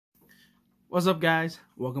What's up, guys?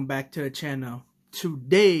 Welcome back to the channel.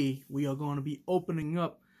 Today we are going to be opening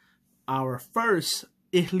up our first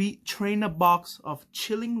Elite Trainer box of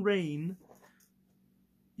Chilling Reign.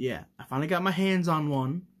 Yeah, I finally got my hands on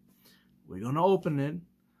one. We're going to open it.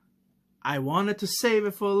 I wanted to save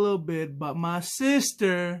it for a little bit, but my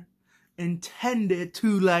sister intended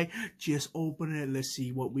to just open it. Let's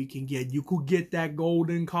see what we can get. You could get that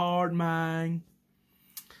golden card, man.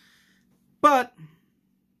 But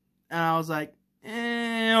I was like,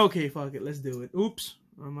 okay, fuck it, let's do it. Oops,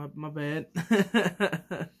 my bad.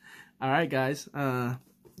 Alright, guys.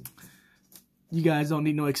 You guys don't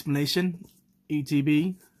need no explanation.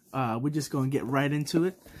 ETB. We're just gonna get right into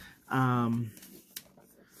it.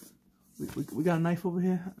 We got a knife over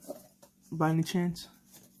here, by any chance?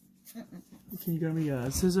 Can you get me a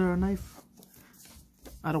scissor or a knife?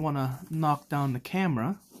 I don't want to knock down the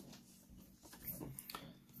camera.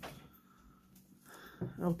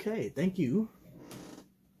 Okay, thank you.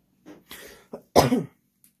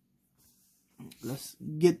 Let's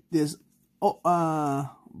get this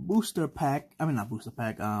booster pack. I mean, not booster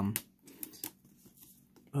pack. Oh,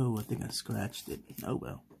 I think I scratched it. Oh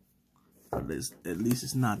well. At least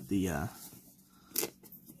it's not the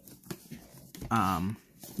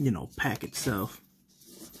pack itself.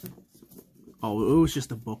 Oh, it was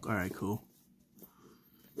just a book. All right, cool.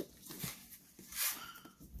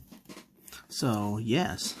 So,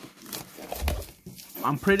 yes,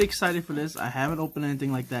 I'm pretty excited for this. I haven't opened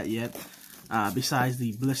anything like that yet, besides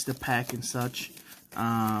the blister pack and such.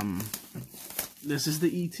 This is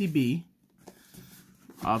the ETB.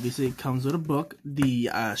 Obviously, it comes with a book,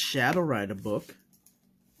 the Shadow Rider book.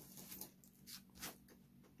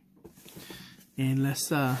 And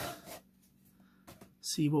let's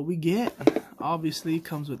see what we get. Obviously, it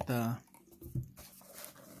comes with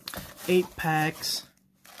 8 packs.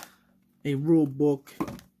 A rule book,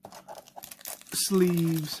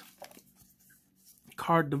 sleeves,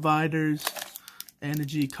 card dividers,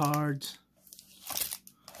 energy cards,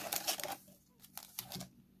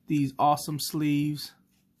 these awesome sleeves,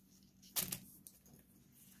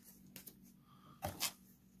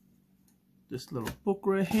 this little book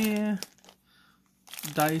right here,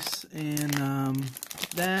 dice, and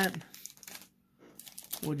that.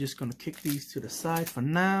 We're just gonna kick these to the side for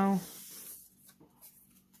now.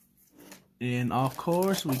 And of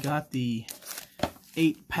course, we got the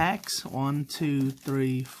 8 packs. 1, 2,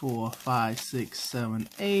 3, 4, 5, 6, 7,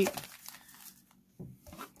 8.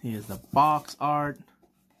 Here's the box art.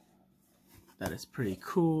 That is pretty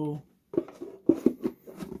cool.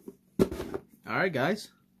 Alright, guys.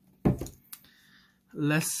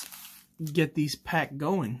 Let's get these packs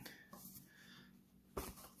going.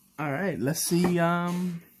 Alright, let's see. We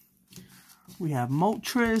have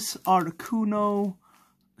Moltres, Articuno,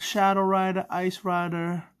 Shadow Rider, Ice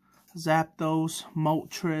Rider, Zapdos,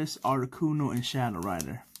 Moltres, Articuno, and Shadow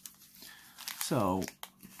Rider. So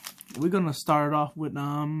we're gonna start off with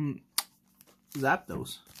Zapdos.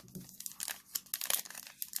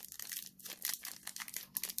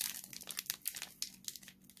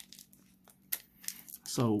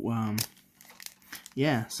 So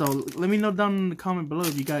yeah. So let me know down in the comment below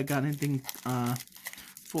if you guys got anything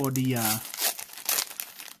for the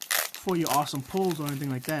for your awesome pulls or anything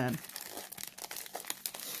like that.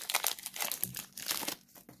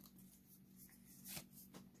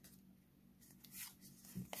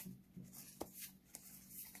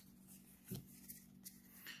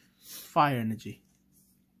 Fire energy.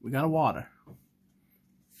 We got a water.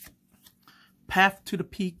 Path to the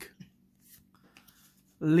Peak.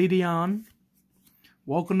 Lydion.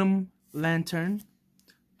 Welcome Lantern.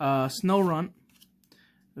 Snorunt.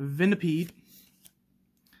 Venipede.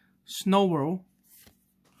 Snowwhirl,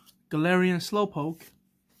 Galarian Slowpoke,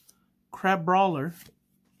 Crab Brawler,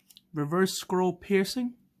 Reverse Scroll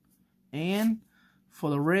Piercing, and for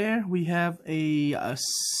the rare we have a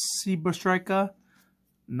Zebra Striker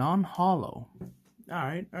non-hollow.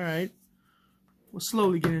 Alright. We'll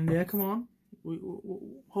slowly get in there, come on.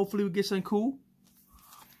 Hopefully we get something cool.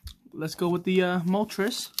 Let's go with the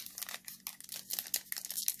Moltres.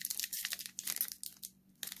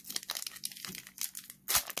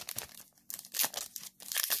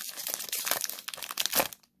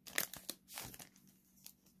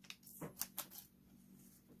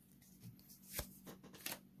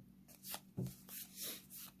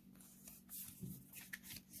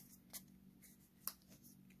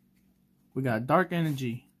 We got Dark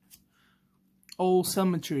Energy, Old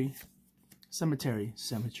Cemetery,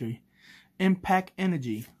 Impact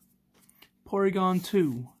Energy, Porygon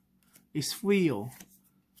 2, Isfeel,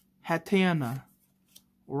 Hatenna,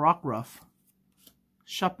 Rockruff,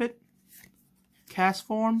 Shuppet, Cast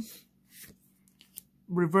Form,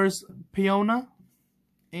 reverse peona,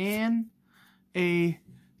 and a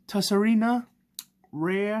Tusserina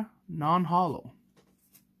rare non-hollow.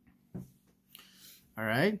 All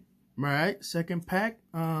right, second pack.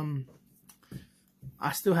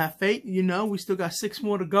 I still have faith, you know, we still got 6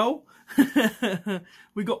 more to go.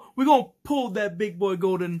 We're gonna pull that big boy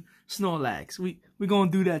golden Snorlax. We're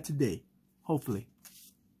gonna do that today, hopefully.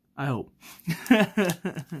 I hope.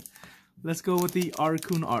 Let's go with the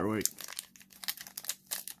Articuno artwork.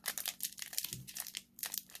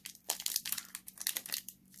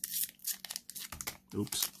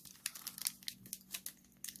 Oops.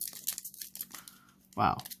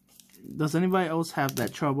 Wow. Does anybody else have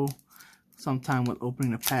that trouble sometime with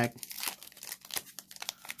opening a pack?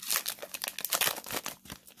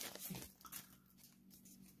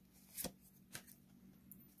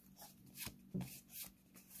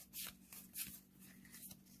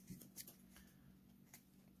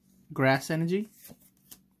 Grass Energy.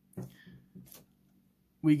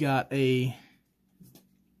 We got a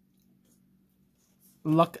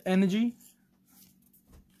Luck Energy.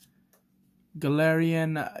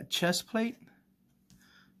 Galarian Chest Plate.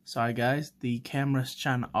 Sorry guys, the camera's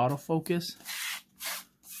trying to autofocus.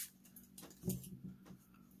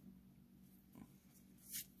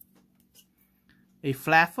 A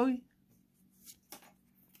Flaffy.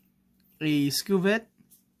 A Skewvet.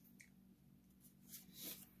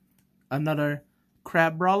 Another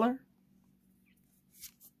Crab Brawler.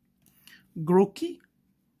 Grookey.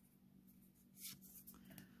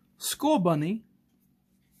 Scorbunny.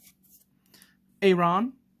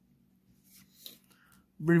 Aron.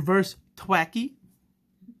 Reverse Thwackey.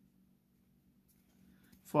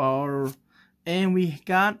 And we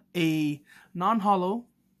got a non-hollow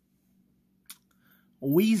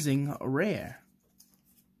Wheezing rare.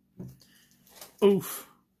 Oof.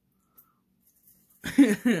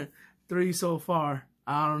 3 so far.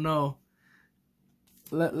 I don't know.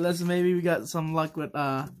 Let's maybe we got some luck with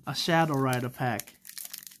a Shadow Rider pack.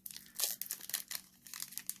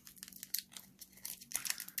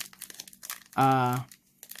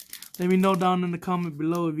 Let me know down in the comment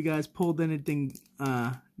below if you guys pulled anything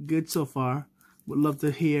good so far. Would love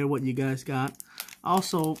to hear what you guys got.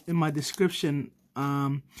 Also, in my description,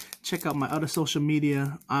 check out my other social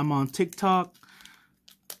media. I'm on TikTok,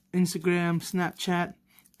 Instagram, Snapchat.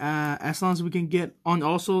 As long as we can get on,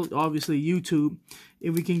 also obviously YouTube.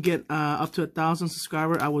 If we can get up to 1,000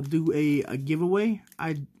 subscribers, I will do a giveaway.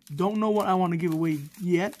 I don't know what I want to give away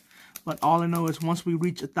yet, but all I know is once we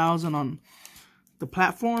reach 1,000 on the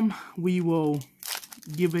platform, we will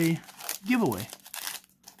give a giveaway.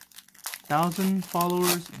 1,000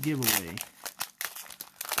 followers giveaway.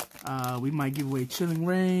 We might give away Chilling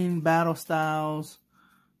Reign, Battle Styles,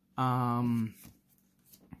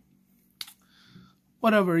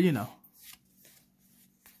 whatever, you know.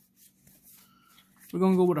 We're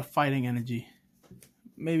gonna go with a Fighting Energy.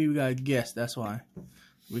 Maybe we got a guess, that's why.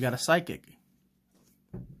 We got a Psychic.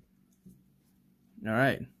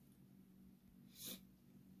 Alright.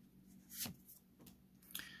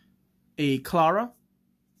 A Clara.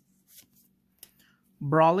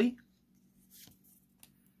 Brawly.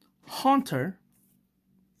 Haunter.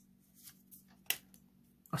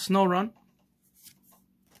 A Snorunt.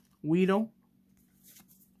 Weedle.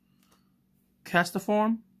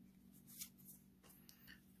 Castiform.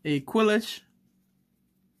 A Quillish.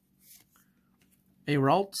 A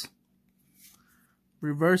Ralts.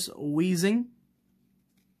 Reverse Wheezing.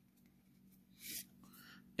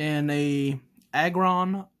 And a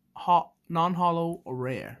Aggron non-hollow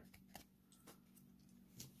rare.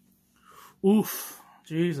 Oof.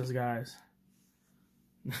 Jesus, guys.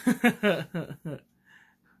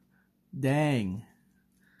 Dang.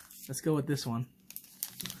 Let's go with this one.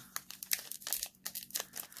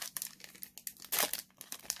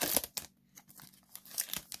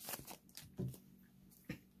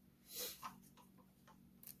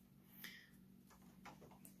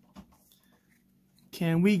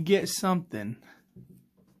 Can we get something?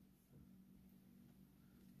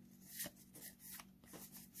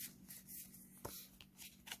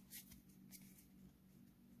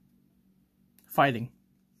 Fighting.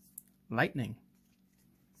 Lightning.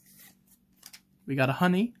 We got a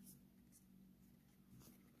Honey.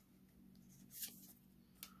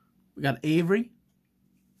 We got Avery.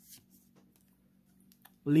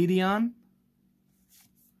 Leedion.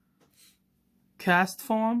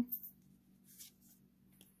 Castform.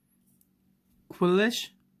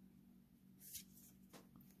 Quillish.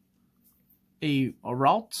 A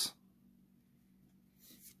Ralts.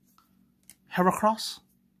 Heracross.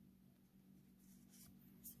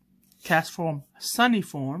 Castform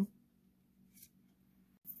Sunnyform.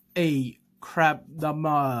 A Crab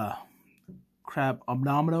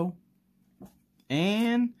Abdominal.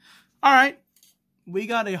 And alright, we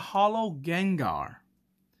got a Hollow Gengar.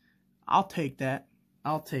 I'll take that.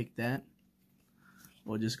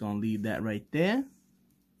 We're just gonna leave that right there.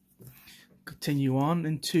 Continue on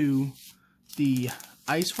into the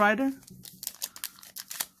Ice Rider.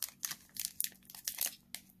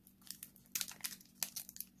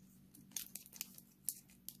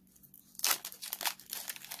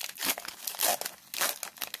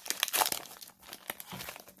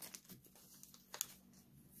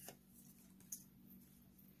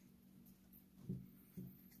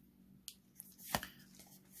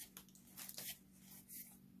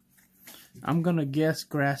 I'm gonna guess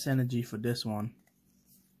Grass Energy for this one.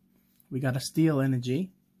 We got a Steel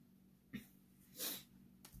Energy.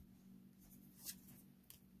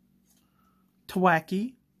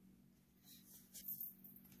 Thwackey.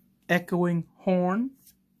 Echoing Horn.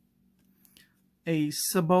 A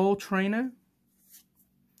Sabo Trainer.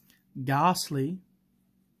 Ghastly.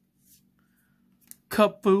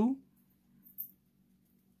 Cupfu.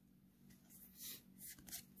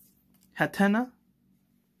 Hatena.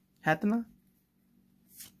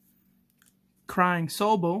 Crying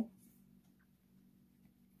Sobo.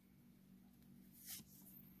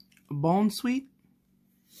 Bone Sweet.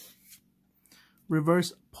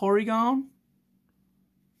 Reverse Porygon.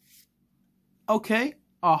 Okay,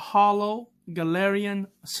 a Hollow Galarian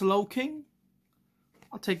Slowking.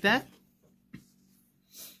 I'll take that.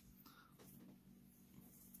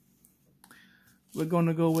 We're going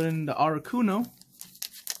to go within the Articuno.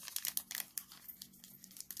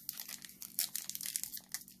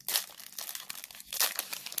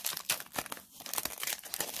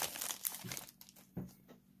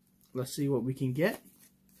 Let's see what we can get.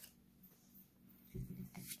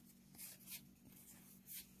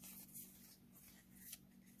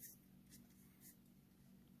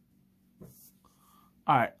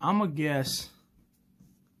 Alright, I'm gonna guess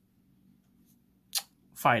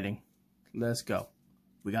Fighting. Let's go.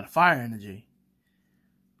 We got a Fire Energy.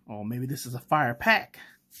 Or maybe this is a Fire Pack.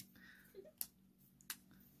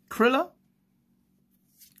 Krilla.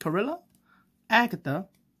 Agatha.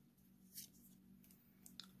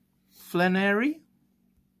 Flannery,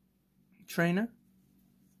 Trainer,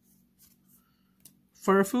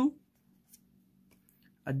 Furfu,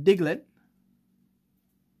 a Diglett,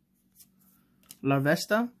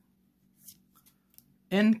 Larvesta,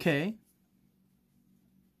 NK,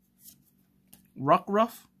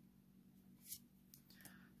 Rockruff,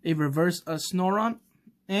 a Reverse Snorunt,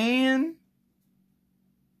 and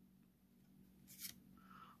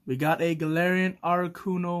we got a Galarian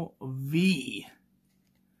Articuno V.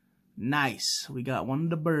 Nice. We got one of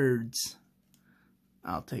the birds.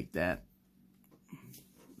 I'll take that.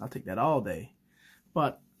 I'll take that all day.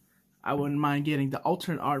 But I wouldn't mind getting the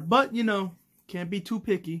alternate art. But, you know, can't be too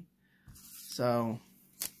picky. So,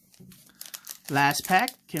 last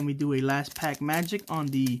pack. Can we do a last pack magic on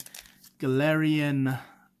the Galarian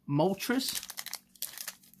Moltres?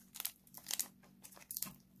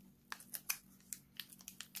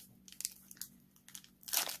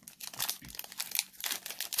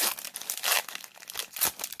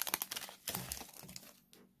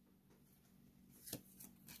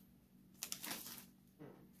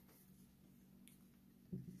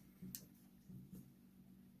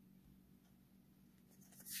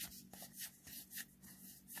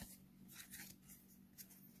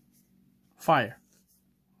 Fire.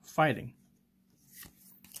 Fighting.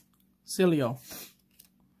 Cilio.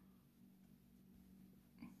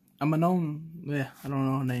 I'm a known. Yeah, I don't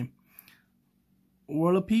know her name.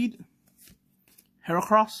 Whirlipede.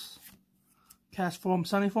 Heracross. Castform,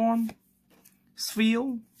 Sunnyform.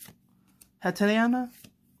 Spheal. Hateliana.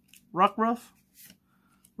 Rockruff.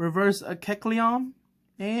 Reverse Kecleon.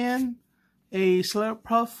 And a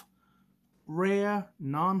Slurpuff Rare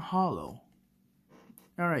Non-Hollow.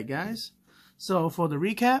 Alright, guys. So, for the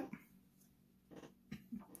recap,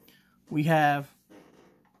 we have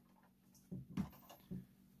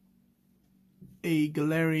a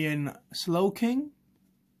Galarian Slowking,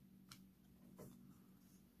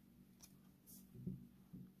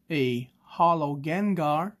 a Hollow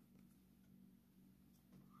Gengar,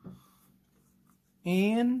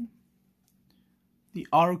 and the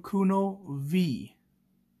Articuno V.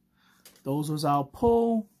 Those was our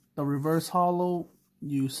pull. The reverse hollow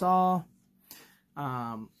you saw.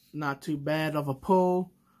 Not too bad of a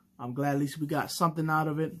pull. I'm glad at least we got something out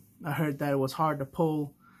of it. I heard that it was hard to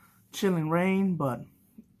pull Chilling Reign, but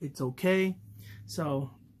it's okay.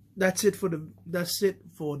 So that's it for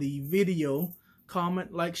the video.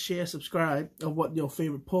 Comment, like, share, subscribe of what your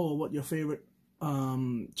favorite pull, what your favorite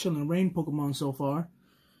Chilling Rain Pokemon so far.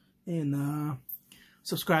 And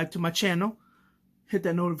subscribe to my channel. Hit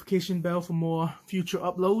that notification bell for more future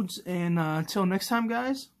uploads. And until next time,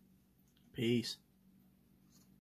 guys, peace.